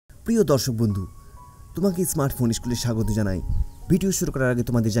প্রিয় দর্শক বন্ধু, তোমাকে স্মার্টফোন স্কুলে স্বাগত জানাই। ভিডিও শুরু করার আগে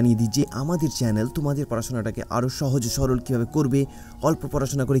তোমাদের জানিয়ে দিই যে আমাদের চ্যানেল তোমাদের পড়াশোনাটাকে আরও সহজ সরল কীভাবে করবে, অল্প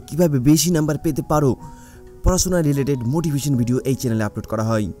পড়াশোনা করে কিভাবে বেশি নাম্বার পেতে পারো, পড়াশোনা রিলেটেড মোটিভেশন ভিডিও এই চ্যানেলে আপলোড করা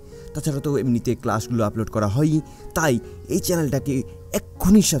হয়। তাছাড়া তো এমনিতে ক্লাসগুলো আপলোড করা হয়ই, তাই এই চ্যানেলটাকে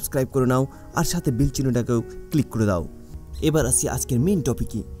এক্ষুনি সাবস্ক্রাইব করে নাও আর সাথে বেল চিহ্নটাকেও ক্লিক করে দাও। এবার আসি আজকের মেন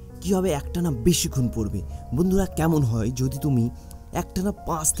টপিকে, কীভাবে একটানা বেশিক্ষণ পড়বে। বন্ধুরা, কেমন হয় যদি তুমি একটানা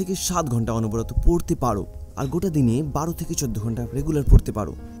 5 থেকে 7 ঘন্টা অনবরত পড়তে পারো আর গোটা দিনে 12 থেকে 14 ঘন্টা রেগুলার পড়তে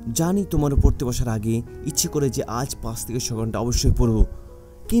পারো। জানি তোমারও পড়তে বসার আগে ইচ্ছে করে যে আজ 5 থেকে 6 ঘন্টা অবশ্যই পড়বো,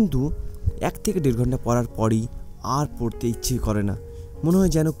 কিন্তু 1 থেকে 1.5 ঘন্টা পড়ার পরই আর পড়তে ইচ্ছে করে না, মনে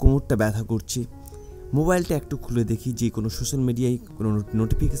হয় যেন কোমরটা ব্যথা করছে। মোবাইলটা একটু খুলে দেখি যে কোনো সোশ্যাল মিডিয়ায় কোনো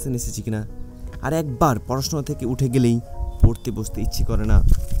নোটিফিকেশান এসেছে কিনা, আর একবার পড়াশোনা থেকে উঠে গেলেই পড়তে বসতে ইচ্ছে করে না।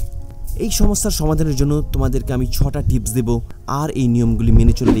 এই সমস্যার সমাধানের জন্য তোমাদেরকে আমি 6টা টিপস দেব, আর এই নিয়মগুলি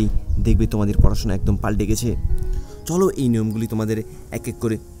মেনে চললেই দেখবে তোমাদের পড়াশোনা একদম পাল্টে গেছে। চলো এই নিয়মগুলি তোমাদের এক এক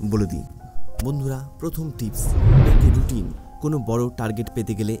করে বলে দিই। বন্ধুরা, প্রথম টিপস, একটা রুটিন। কোনো বড় টার্গেট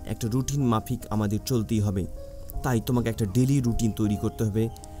পেতে গেলে একটা রুটিন মাফিক আমাদের চলতেই হবে, তাই তোমাকে একটা ডেইলি রুটিন তৈরি করতে হবে।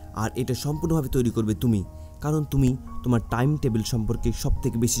 আর এটা সম্পূর্ণভাবে তৈরি করবে তুমি, কারণ তুমি তোমার টাইম টেবিল সম্পর্কে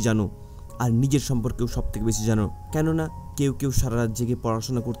সবথেকে বেশি জানো আর নিজের সম্পর্কেও সবথেকে বেশি জানো। কেননা কেউ সারা রাত জেগে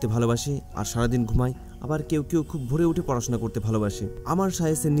পড়াশোনা করতে ভালোবাসে আর সারাদিন ঘুমায়, আবার কেউ খুব ভোরে উঠে পড়াশোনা করতে ভালোবাসে। আমার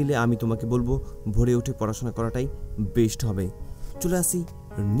সাজেশন নিলে আমি তোমাকে বলবো ভোরে উঠে পড়াশোনা করাটাই বেস্ট হবে। চলে আসি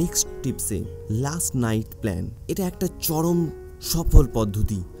নেক্সট টিপসে, লাস্ট নাইট প্ল্যান। এটা একটা চরম সফল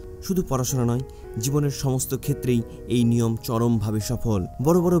পদ্ধতি। শুধু পড়াশোনা নয়, জীবনের সমস্ত ক্ষেত্রেই এই নিয়ম চরমভাবে সফল।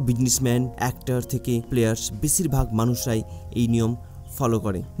 বড় বড় বিজনেসম্যান, অ্যাক্টর থেকে প্লেয়ার্স, বেশিরভাগ মানুষরাই এই নিয়ম ফলো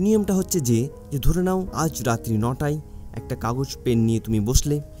করে। নিয়মটা হচ্ছে যে ধরে নাও আজ রাত্রি 9টায় একটা কাগজ পেন নিয়ে তুমি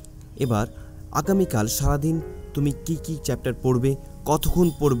বসলে। এবার আগামীকাল সারাদিন তুমি কি চ্যাপ্টার পড়বে, কতক্ষণ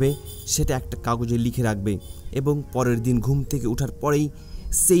পড়বে, সেটা একটা কাগজে লিখে রাখবে এবং পরের দিন ঘুম থেকে ওঠার পরেই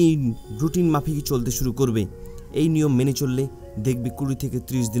সেই রুটিন মাফিকই চলতে শুরু করবে। এই নিয়ম মেনে চললে দেখবে 20 থেকে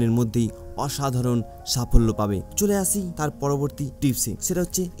 30 দিনের মধ্যেই অসাধারণ সাফল্য পাবে। চলে আসি তার পরবর্তী টিপসে, সেটা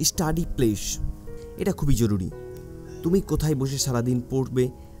হচ্ছে স্টাডি প্লেস। এটা খুবই জরুরি। তুমি কোথায় বসে সারাদিন পড়বে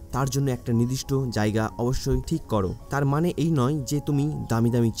তার জন্য একটা নির্দিষ্ট জায়গা অবশ্যই ঠিক করো। তার মানে এই নয় যে তুমি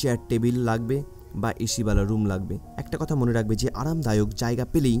দামি চেয়ার টেবিল লাগবে বা এসিওয়ালা রুম লাগবে। একটা কথা মনে রাখবে যে আরামদায়ক জায়গা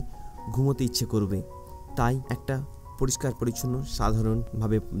পেলেই ঘুমোতে ইচ্ছে করবে, তাই একটা পরিষ্কার পরিচ্ছন্ন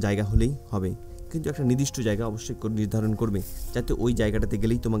সাধারণভাবে জায়গা হলেই হবে, কিন্তু একটা নির্দিষ্ট জায়গা অবশ্যই নির্ধারণ করবে যাতে ওই জায়গাটাতে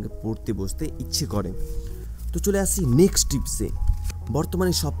গেলেই তোমাকে পড়তে বসতে ইচ্ছে করে। তো চলে আসি নেক্সট টিপসে।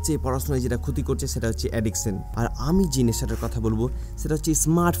 বর্তমানে সবচেয়ে পড়াশোনায় যেটা ক্ষতি করছে সেটা হচ্ছে অ্যাডিকশন, আর আমি যে নেশাটার কথা বলবো সেটা হচ্ছে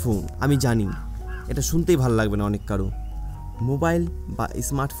স্মার্টফোন। আমি জানি এটা শুনতেই ভালো লাগবে না অনেক কারো। মোবাইল বা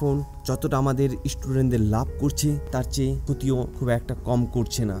স্মার্টফোন যতটা আমাদের স্টুডেন্টদের লাভ করছে তার চেয়ে ক্ষতিও খুব একটা কম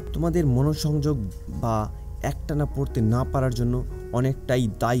করছে না। তোমাদের মনোসংযোগ বা একটানা পড়তে না পারার জন্য অনেকটাই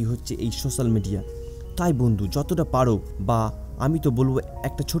দায়ী হচ্ছে এই সোশ্যাল মিডিয়া। তাই বন্ধু, যতটা পারো, বা আমি তো বলবো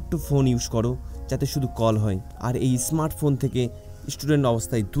একটা ছোট্ট ফোন ইউজ করো যাতে শুধু কল হয়, আর এই স্মার্টফোন থেকে স্টুডেন্ট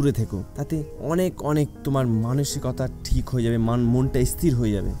অবস্থায় দূরে থেকো। তাতে অনেক তোমার মানসিকতা ঠিক হয়ে যাবে, মনটা স্থির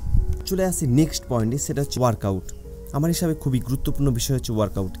হয়ে যাবে। চলে আসি নেক্সট পয়েন্টে, সেটা হচ্ছে ওয়ার্কআউট। আমার হিসাবে খুবই গুরুত্বপূর্ণ বিষয় হচ্ছে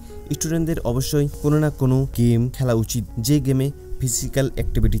ওয়ার্কআউট। স্টুডেন্টদের অবশ্যই কোনো না কোনো গেম খেলা উচিত, যে গেমে ফিজিক্যাল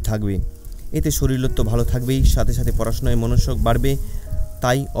অ্যাক্টিভিটি থাকবে। এতে শরীর তো ভালো থাকবেই, সাথে সাথে পড়াশোনায় মনোযোগ বাড়বে,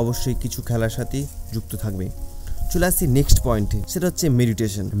 তাই অবশ্যই কিছু খেলার সাথে যুক্ত থাকবে। চলে আসছি নেক্সট পয়েন্টে, সেটা হচ্ছে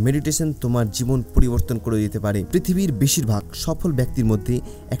মেডিটেশন। মেডিটেশন তোমার জীবন পরিবর্তন করে দিতে পারে। পৃথিবীর বেশিরভাগ সফল ব্যক্তির মধ্যে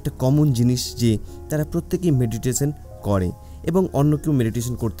একটা কমন জিনিস যে তারা প্রত্যেকেই মেডিটেশন করে এবং অন্যকেও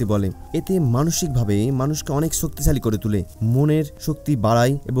মেডিটেশন করতে বলে। এতে মানসিকভাবে মানুষকে অনেক শক্তিশালী করে তোলে, মনের শক্তি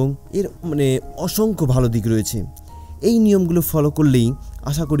বাড়ায় এবং এর অসংখ্য ভালো দিক রয়েছে। এই নিয়মগুলো ফলো করলেই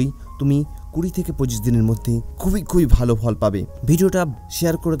আশা করি তুমি 20 থেকে 25 দিনের মধ্যে খুবই ভালো ফল পাবে। ভিডিওটা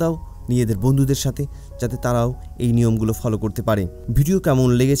শেয়ার করে দাও নিজেদের বন্ধুদের সাথে, যাতে তারাও এই নিয়মগুলো ফলো করতে পারে। ভিডিও কেমন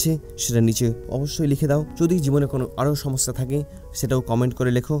লেগেছে সেটা নিচে অবশ্যই লিখে দাও। যদি জীবনে কোনো আরও সমস্যা থাকে সেটাও কমেন্ট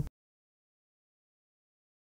করে লেখো।